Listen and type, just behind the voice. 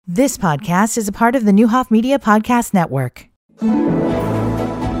This podcast is a part of the Newhoff Media Podcast Network.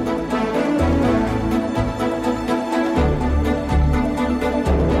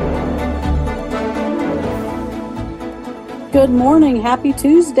 Good morning. Happy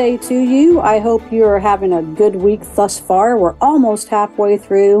Tuesday to you. I hope you're having a good week thus far. We're almost halfway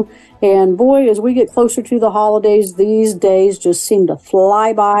through. And boy, as we get closer to the holidays, these days just seem to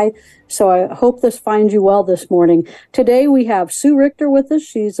fly by. So I hope this finds you well this morning. Today we have Sue Richter with us.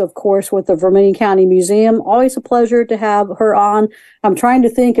 She's, of course, with the Vermilion County Museum. Always a pleasure to have her on. I'm trying to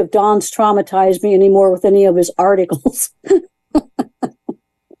think if Don's traumatized me anymore with any of his articles.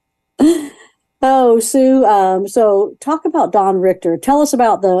 Oh, Sue, so talk about Don Richter. Tell us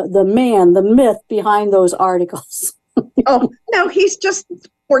about the man, the myth behind those articles. Oh, no, he's just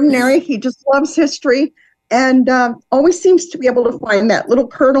ordinary. He just loves history and always seems to be able to find that little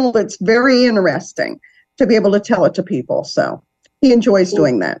kernel that's very interesting to be able to tell it to people. So he enjoys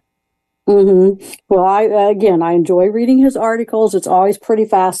doing that. Mm-hmm. Well, I enjoy reading his articles. It's always pretty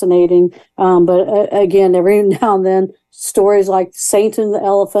fascinating. But again, every now and then, stories like Saint and the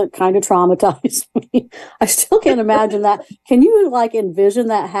Elephant kind of traumatize me. I still can't imagine that. Can you envision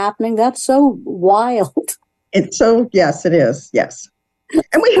that happening? That's so wild. Yes, it is. Yes.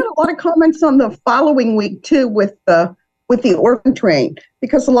 And we had a lot of comments on the following week too with the orphan train,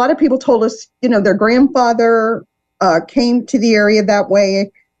 because a lot of people told us, their grandfather came to the area that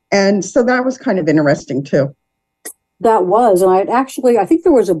way. And so that was kind of interesting too. That was, and I think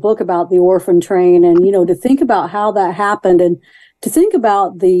there was a book about the orphan train, and to think about how that happened, and to think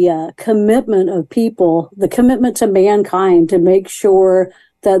about the commitment of people, the commitment to mankind to make sure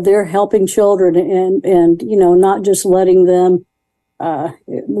that they're helping children, and not just letting them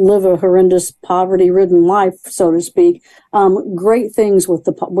live a horrendous poverty-ridden life, so to speak. Great things with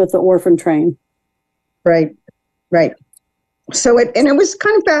the orphan train. Right. So it was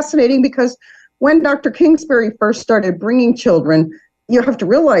kind of fascinating because when Dr. Kingsbury first started bringing children, you have to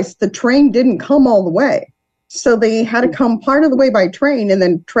realize the train didn't come all the way. So they had to come part of the way by train and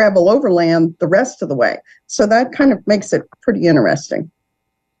then travel overland the rest of the way. So that kind of makes it pretty interesting.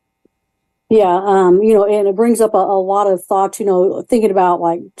 Yeah, and it brings up a lot of thoughts, thinking about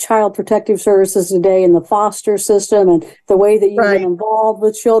Child Protective Services today and the foster system and the way that you get involved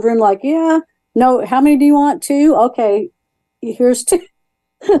with children. How many do you want? 2? Okay, here's 2.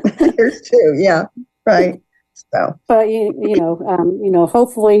 Here's 2, yeah, right. So, but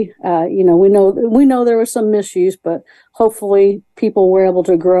hopefully, we know there was some misuse, but hopefully people were able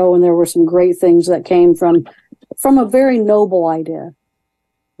to grow, and there were some great things that came from a very noble idea.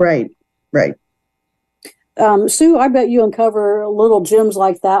 Right. Sue, I bet you uncover little gems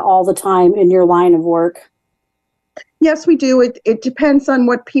like that all the time in your line of work. Yes, we do. It depends on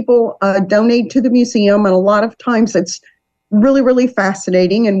what people donate to the museum, and a lot of times it's really, really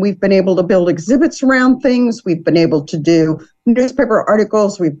fascinating, and we've been able to build exhibits around things. We've been able to do newspaper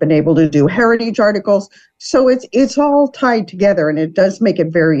articles. We've been able to do heritage articles. So it's all tied together, and it does make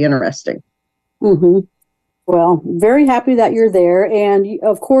it very interesting. Mm-hmm. Well, very happy that you're there. And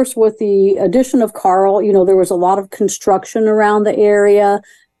of course, with the addition of Carl, there was a lot of construction around the area.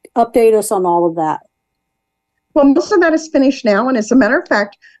 Update us on all of that. Well, most of that is finished now. And as a matter of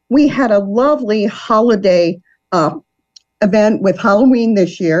fact, we had a lovely holiday event with Halloween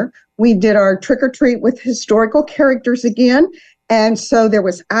this year. We did our trick-or-treat with historical characters again. And so there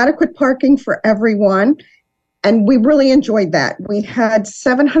was adequate parking for everyone. And we really enjoyed that. We had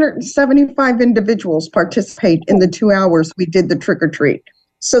 775 individuals participate in the 2 hours we did the trick-or-treat.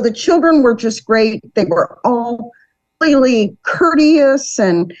 So the children were just great. They were all really courteous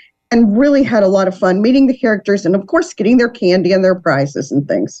and really had a lot of fun meeting the characters and, of course, getting their candy and their prizes and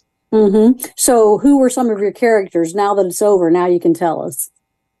things. Mm-hmm. So who were some of your characters? Now that it's over, now you can tell us.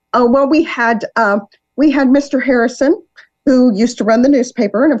 Oh, well, we had Mr. Harrison, who used to run the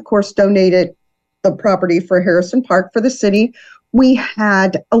newspaper and, of course, donated the property for Harrison Park for the city. We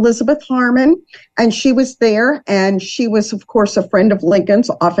had Elizabeth Harmon, and she was there, and she was, of course, a friend of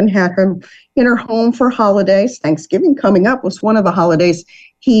Lincoln's, often had her in her home for holidays. Thanksgiving coming up was one of the holidays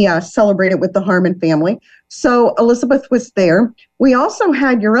he celebrated with the Harmon family. So Elizabeth was there. We also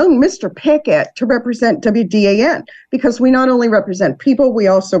had your own Mr. Pickett to represent WDAN, because we not only represent people, we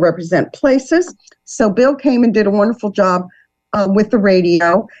also represent places. So Bill came and did a wonderful job with the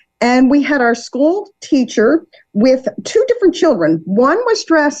radio. And we had our school teacher with 2 different children. One was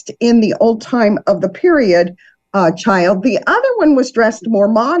dressed in the old time of the period child. The other one was dressed more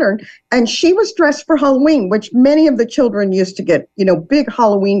modern, and she was dressed for Halloween, which many of the children used to get, big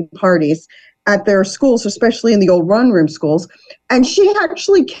Halloween parties at their schools, especially in the old run room schools. And she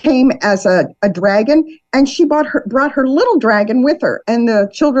actually came as a dragon, and she brought her little dragon with her. And the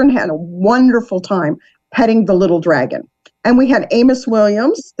children had a wonderful time petting the little dragon. And we had Amos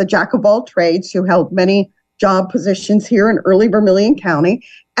Williams, the jack of all trades, who held many job positions here in early Vermilion County.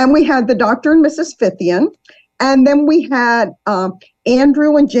 And we had the Dr. and Mrs. Fithian. And then we had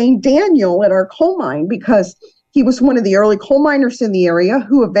Andrew and Jane Daniel at our coal mine, because he was one of the early coal miners in the area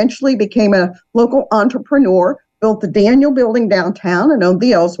who eventually became a local entrepreneur, built the Daniel building downtown, and owned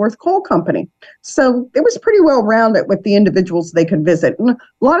the Ellsworth Coal Company. So it was pretty well rounded with the individuals they could visit. And a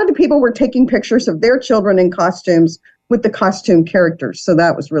lot of the people were taking pictures of their children in costumes with the costume characters. So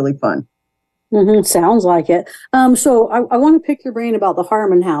that was really fun. Mm-hmm. Sounds like it. So I want to pick your brain about the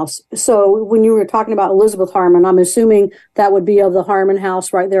Harmon House. So when you were talking about Elizabeth Harmon, I'm assuming that would be of the Harmon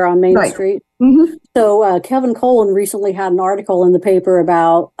House right there on Main Right. Street. Mm-hmm. So Kevin Colin recently had an article in the paper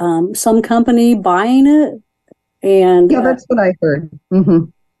about some company buying it. And Yeah, that's what I heard. Mm-hmm.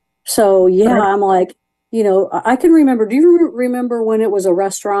 So, yeah, I'm like, I can remember. Do you remember when it was a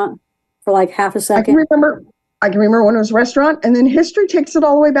restaurant for like half a second? I can remember when it was a restaurant, and then history takes it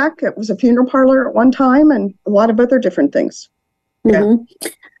all the way back. It was a funeral parlor at one time, and a lot of other different things. Mm-hmm.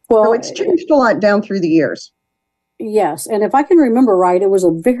 Yeah. Well, so it's changed a lot down through the years. Yes, and if I can remember right, it was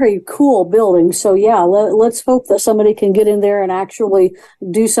a very cool building. So yeah, let's hope that somebody can get in there and actually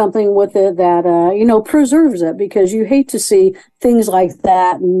do something with it that preserves it, because you hate to see things like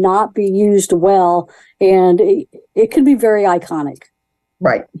that not be used well, and it can be very iconic.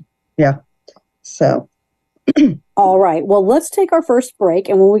 Right. Yeah. So. All right. Well, let's take our first break,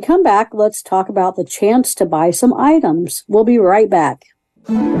 and when we come back, let's talk about the chance to buy some items. We'll be right back.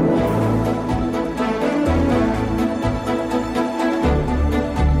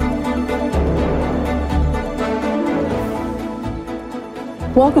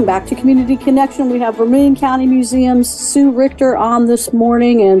 Welcome back to Community Connection. We have Vermilion County Museum's Sue Richter on this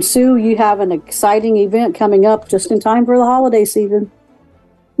morning. And Sue, you have an exciting event coming up just in time for the holiday season.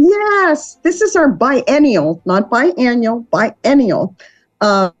 Yes, this is our biennial, not biannual, biennial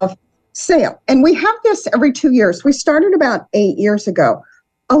sale. And we have this every 2 years. We started about 8 years ago.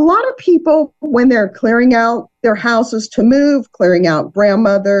 A lot of people, when they're clearing out their houses to move, clearing out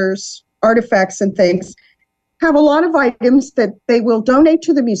grandmothers, artifacts and things, have a lot of items that they will donate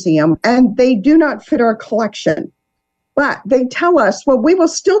to the museum, and they do not fit our collection. But they tell us, well, we will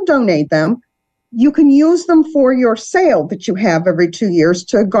still donate them. You can use them for your sale that you have every 2 years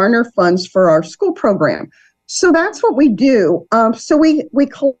to garner funds for our school program. So that's what we do. So we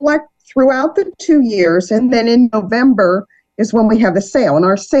collect throughout the 2 years, and then in November is when we have the sale. And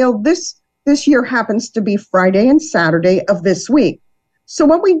our sale this year happens to be Friday and Saturday of this week. So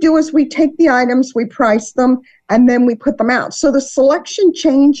what we do is we take the items, we price them, and then we put them out. So the selection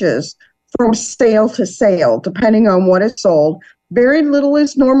changes from sale to sale, depending on what is sold. Very little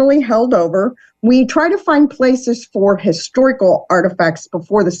is normally held over. We try to find places for historical artifacts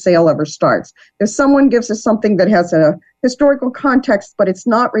before the sale ever starts. If someone gives us something that has a historical context, but it's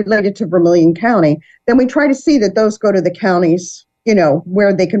not related to Vermilion County, then we try to see that those go to the counties,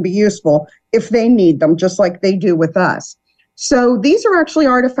 where they can be useful if they need them, just like they do with us. So these are actually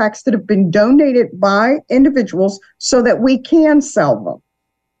artifacts that have been donated by individuals so that we can sell them.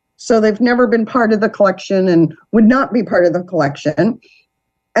 So they've never been part of the collection and would not be part of the collection.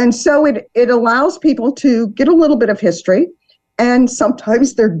 And so it allows people to get a little bit of history, and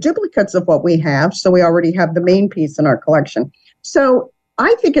sometimes they're duplicates of what we have. So we already have the main piece in our collection. So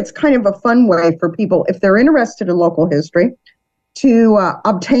I think it's kind of a fun way for people, if they're interested in local history, to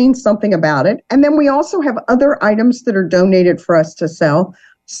obtain something about it. And then we also have other items that are donated for us to sell.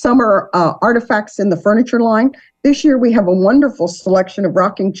 Some are artifacts in the furniture line. This year we have a wonderful selection of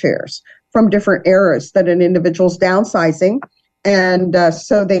rocking chairs from different eras that an individual's downsizing. And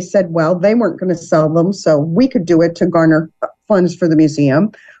so they said, well, they weren't going to sell them, so we could do it to garner funds for the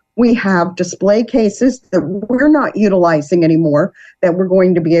museum. We have display cases that we're not utilizing anymore that we're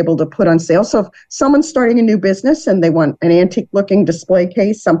going to be able to put on sale. So if someone's starting a new business and they want an antique-looking display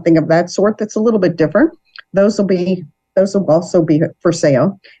case, something of that sort that's a little bit different, those will also be for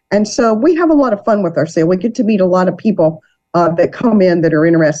sale. And so we have a lot of fun with our sale. We get to meet a lot of people that come in that are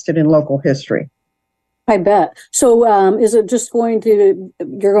interested in local history. I bet. So is it just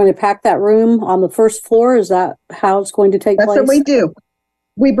you're going to pack that room on the first floor? Is that how it's going to take place? That's what we do.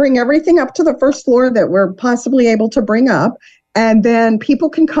 We bring everything up to the first floor that we're possibly able to bring up. And then people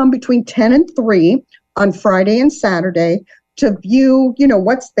can come between 10 and 3 on Friday and Saturday to view,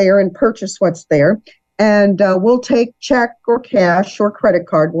 what's there and purchase what's there. And we'll take check or cash or credit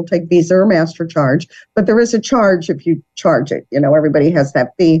card. We'll take Visa or MasterCharge. But there is a charge if you charge it. Everybody has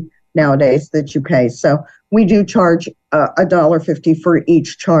that fee nowadays that you pay. So we do charge $1.50 for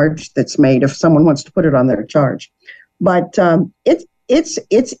each charge that's made if someone wants to put it on their charge. But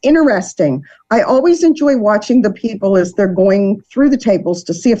it's interesting. I always enjoy watching the people as they're going through the tables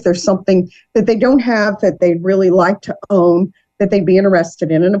to see if there's something that they don't have that they'd really like to own, that they'd be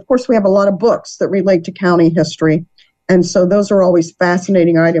interested in. And of course, we have a lot of books that relate to county history. And so those are always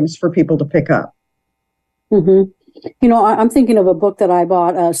fascinating items for people to pick up. Mm-hmm. You know, I'm thinking of a book that I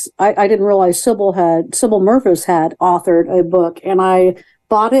bought. I didn't realize Sybil Murphys had authored a book, and I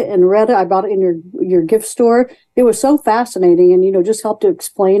bought it and read it. I bought it in your gift store. It was so fascinating, and just helped to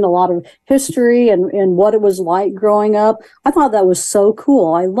explain a lot of history and what it was like growing up. I thought that was so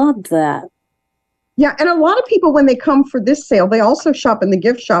cool. I loved that. Yeah, and a lot of people, when they come for this sale, they also shop in the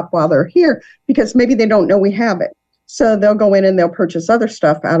gift shop while they're here because maybe they don't know we have it. So they'll go in and they'll purchase other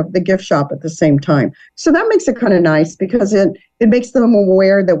stuff out of the gift shop at the same time. So that makes it kind of nice because it makes them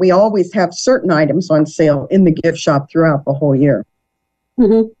aware that we always have certain items on sale in the gift shop throughout the whole year.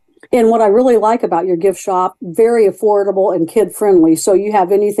 Mm-hmm. And what I really like about your gift shop, very affordable and kid-friendly. So you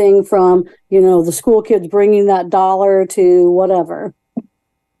have anything from, the school kids bringing that dollar to whatever.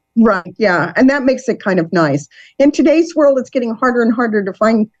 Right, yeah. And that makes it kind of nice. In today's world, it's getting harder and harder to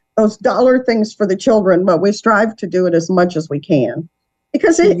find those dollar things for the children, but we strive to do it as much as we can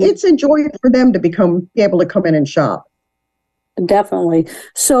because it's enjoyable for them to be able to come in and shop. Definitely.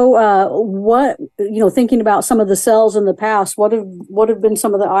 So thinking about some of the sales in the past, what have been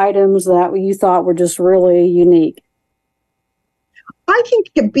some of the items that you thought were just really unique? I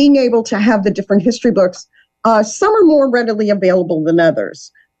think being able to have the different history books, some are more readily available than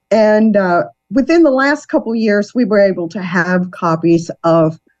others. And within the last couple of years, we were able to have copies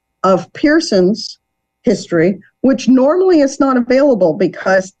of Pearson's history, which normally is not available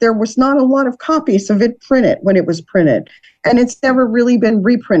because there was not a lot of copies of it printed when it was printed. And it's never really been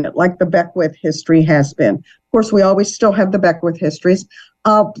reprinted like the Beckwith history has been. Of course, we always still have the Beckwith histories.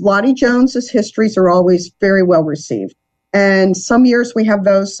 Lottie Jones's histories are always very well received. And some years we have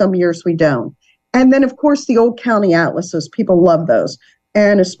those, some years we don't. And then, of course, the old county atlases, people love those.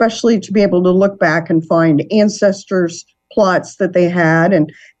 And especially to be able to look back and find ancestors' plots that they had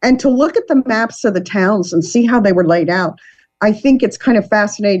and to look at the maps of the towns and see how they were laid out. I think it's kind of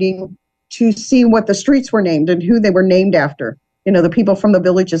fascinating to see what the streets were named and who they were named after, the people from the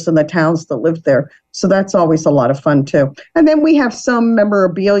villages and the towns that lived there. So that's always a lot of fun too. And then we have some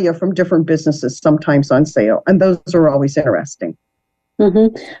memorabilia from different businesses sometimes on sale, and those are always interesting.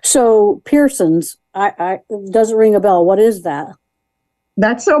 Mm-hmm. So Pearson's, I doesn't ring a bell. What is that?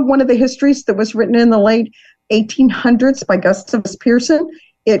 That's one of the histories that was written in the late 1800s by Gustavus Pearson.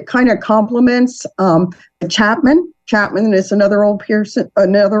 It kind of complements Chapman. Chapman is another old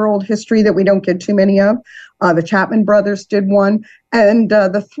history that we don't get too many of. The Chapman brothers did one, and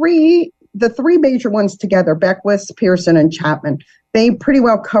the three major ones together, Beckwith, Pearson, and Chapman, they pretty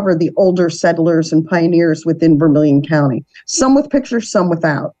well cover the older settlers and pioneers within Vermilion County. Some with pictures, some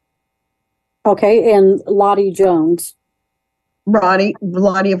without. Okay, and Lottie Jones. Lottie,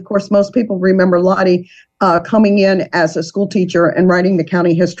 of course, most people remember Lottie coming in as a school teacher and writing the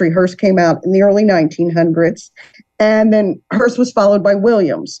county history. Hers came out in the early 1900s, and then hers was followed by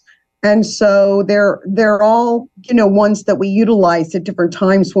Williams. And so they're all, ones that we utilize at different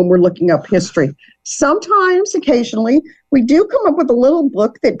times when we're looking up history. Sometimes, occasionally, we do come up with a little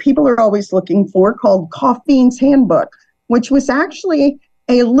book that people are always looking for called Coughbean's Handbook, which was actually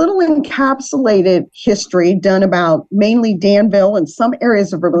a little encapsulated history done about mainly Danville and some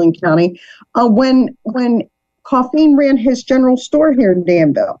areas of Vermilion County when Coughbean ran his general store here in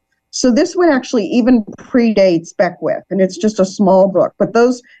Danville. So this one actually even predates Beckwith, and it's just a small book. But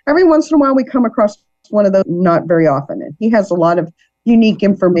those, every once in a while, we come across one of those, not very often. And he has a lot of unique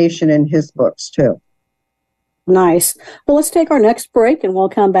information in his books, too. Nice. Well, let's take our next break, and we'll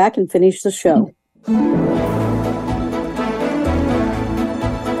come back and finish the show.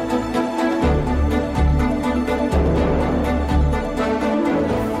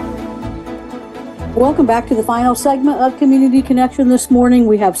 Welcome back to the final segment of Community Connection this morning.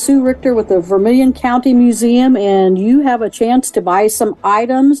 We have Sue Richter with the Vermilion County Museum, and you have a chance to buy some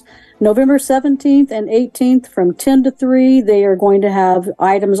items. November 17th and 18th from 10 to 3, they are going to have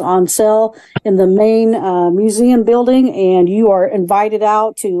items on sale in the main museum building, and you are invited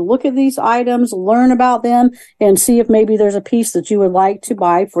out to look at these items, learn about them, and see if maybe there's a piece that you would like to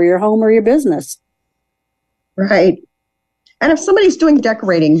buy for your home or your business. Right. And if somebody's doing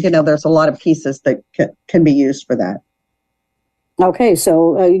decorating, there's a lot of pieces that can be used for that. Okay,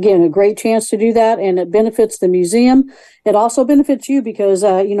 so again, a great chance to do that, and it benefits the museum. It also benefits you because,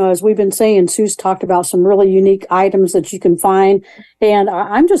 as we've been saying, Sue's talked about some really unique items that you can find, and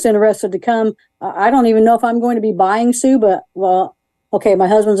I'm just interested to come. I don't even know if I'm going to be buying, Sue, but well, okay, my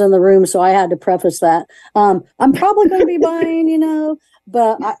husband's in the room, so I had to preface that. I'm probably going to be buying,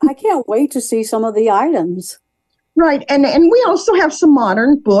 but I can't wait to see some of the items. Right. And we also have some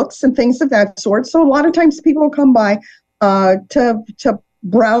modern books and things of that sort. So a lot of times people will come by to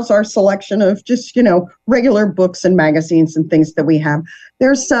browse our selection of just, regular books and magazines and things that we have.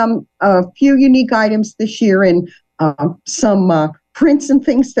 There's a few unique items this year in some prints and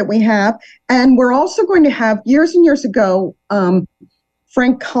things that we have. And we're also going to have, years and years ago,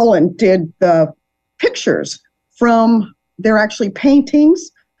 Frank Cullen did the pictures from, they're actually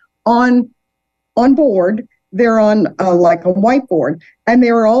paintings on board. They're on like a whiteboard, and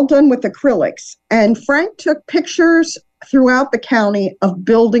they were all done with acrylics. And Frank took pictures throughout the county of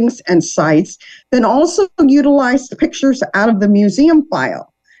buildings and sites, then also utilized the pictures out of the museum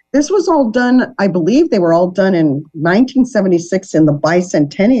file. This was all done, I believe they were all done in 1976 in the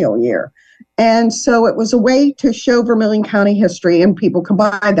bicentennial year. And so it was a way to show Vermilion County history, and people could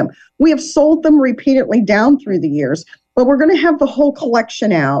buy them. We have sold them repeatedly down through the years, but we're going to have the whole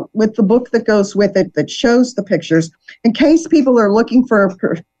collection out with the book that goes with it that shows the pictures in case people are looking for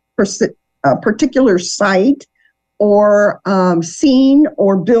a particular site or scene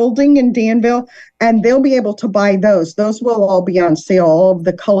or building in Danville, and they'll be able to buy those. Those will all be on sale, all of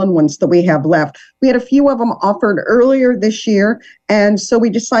the Cullen ones that we have left. We had a few of them offered earlier this year, and so we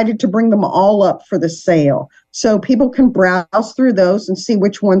decided to bring them all up for the sale. So people can browse through those and see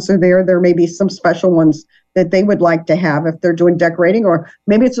which ones are there. There may be some special ones that they would like to have if they're doing decorating, or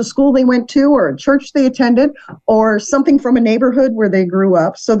maybe it's a school they went to or a church they attended or something from a neighborhood where they grew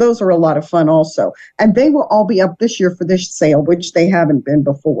up. So those are a lot of fun also. And they will all be up this year for this sale, which they haven't been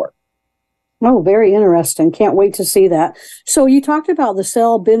before. Oh, very interesting. Can't wait to see that. So you talked about the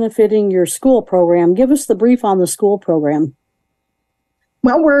sale benefiting your school program. Give us the brief on the school program.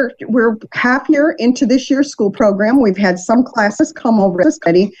 Well, we're half year into this year's school program. We've had some classes come over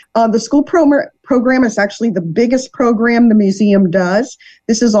already. The school program is actually the biggest program the museum does.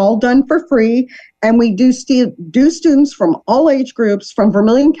 This is all done for free, and we do students from all age groups from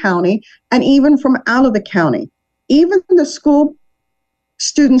Vermilion County and even from out of the county. Even the school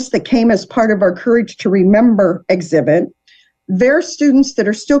students that came as part of our Courage to Remember exhibit, they're students that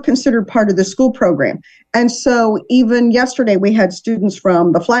are still considered part of the school program. And so even yesterday, we had students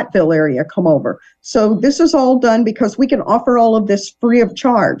from the Flatville area come over. So this is all done because we can offer all of this free of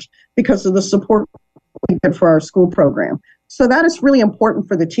charge because of the support we get for our school program. So that is really important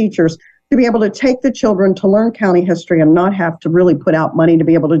for the teachers to be able to take the children to learn county history and not have to really put out money to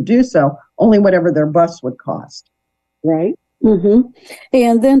be able to do so, only whatever their bus would cost. Right. Mm-hmm.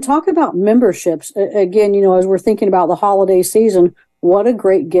 And then talk about memberships. Again, as we're thinking about the holiday season, what a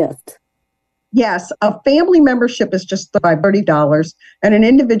great gift. Yes, a family membership is just $30, and an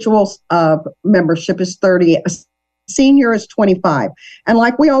individual membership is $30. A senior is $25. And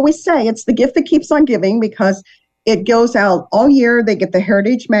like we always say, it's the gift that keeps on giving because it goes out all year. They get the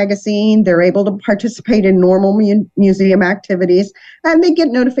Heritage Magazine. They're able to participate in normal museum activities, and they get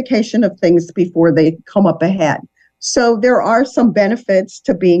notification of things before they come up ahead. So there are some benefits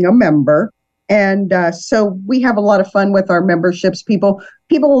to being a member. And so we have a lot of fun with our memberships. People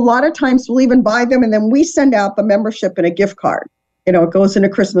a lot of times will even buy them, and then we send out the membership in a gift card. It goes in a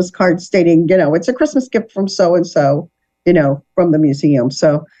Christmas card stating, it's a Christmas gift from so-and-so, from the museum.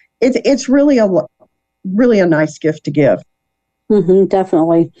 So it's really a nice gift to give. Mm-hmm,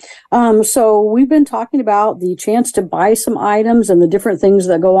 definitely. So we've been talking about the chance to buy some items and the different things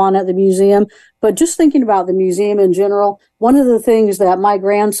that go on at the museum, but just thinking about the museum in general, one of the things that my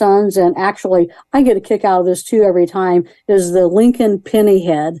grandsons, and actually I get a kick out of this too every time, is the Lincoln penny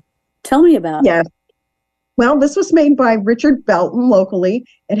head. Tell me about it. Yes. Well, this was made by Richard Belton locally.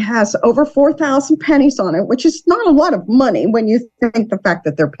 It has over 4,000 pennies on it, which is not a lot of money when you think the fact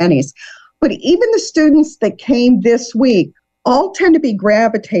that they're pennies. But even the students that came this week all tend to be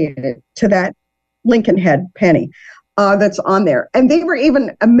gravitated to that Lincoln head penny that's on there. And they were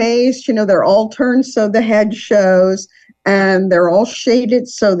even amazed, they're all turned so the head shows, and they're all shaded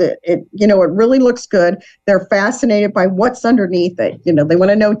so that it really looks good. They're fascinated by what's underneath it. They want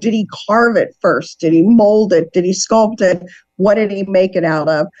to know, did he carve it first? Did he mold it? Did he sculpt it? What did he make it out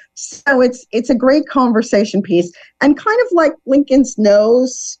of? So it's a great conversation piece, and kind of like Lincoln's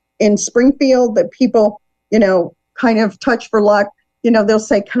nose in Springfield that people, kind of touch for luck. They'll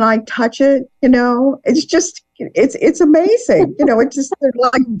say, can I touch it? It's just, it's amazing. It's just, they're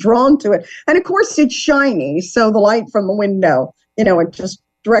like drawn to it. And of course it's shiny. So the light from the window it just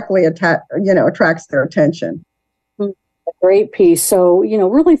directly attracts their attention. A great piece. So,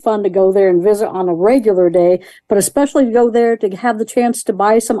 really fun to go there and visit on a regular day, but especially to go there to have the chance to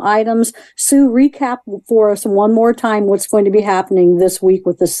buy some items. Sue, recap for us one more time what's going to be happening this week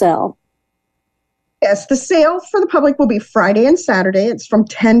with the sale. Yes, the sale for the public will be Friday and Saturday. It's from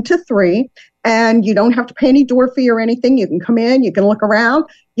 10 to 3, and you don't have to pay any door fee or anything. You can come in, you can look around,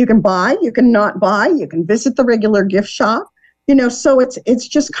 you can buy, you can not buy, you can visit the regular gift shop. So it's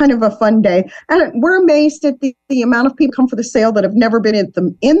just kind of a fun day. And we're amazed at the amount of people come for the sale that have never been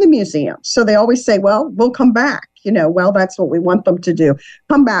in the museum. So they always say, well, we'll come back. Well, that's what we want them to do.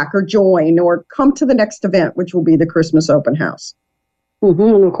 Come back or join or come to the next event, which will be the Christmas open house.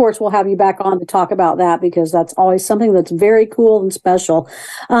 Mm-hmm. And of course, we'll have you back on to talk about that because that's always something that's very cool and special.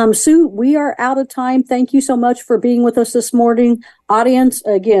 Sue, we are out of time. Thank you so much for being with us this morning. Audience,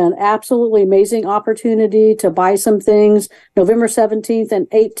 again, absolutely amazing opportunity to buy some things November 17th and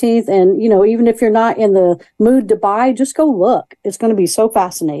 18th. And, even if you're not in the mood to buy, just go look. It's going to be so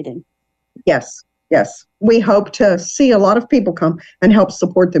fascinating. Yes. We hope to see a lot of people come and help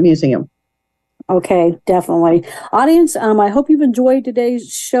support the museum. Okay, definitely. Audience, I hope you've enjoyed today's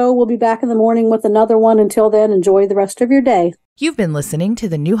show. We'll be back in the morning with another one. Until then, enjoy the rest of your day. You've been listening to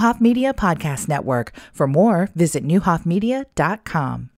the Neuhoff Media Podcast Network. For more, visit neuhoffmedia.com.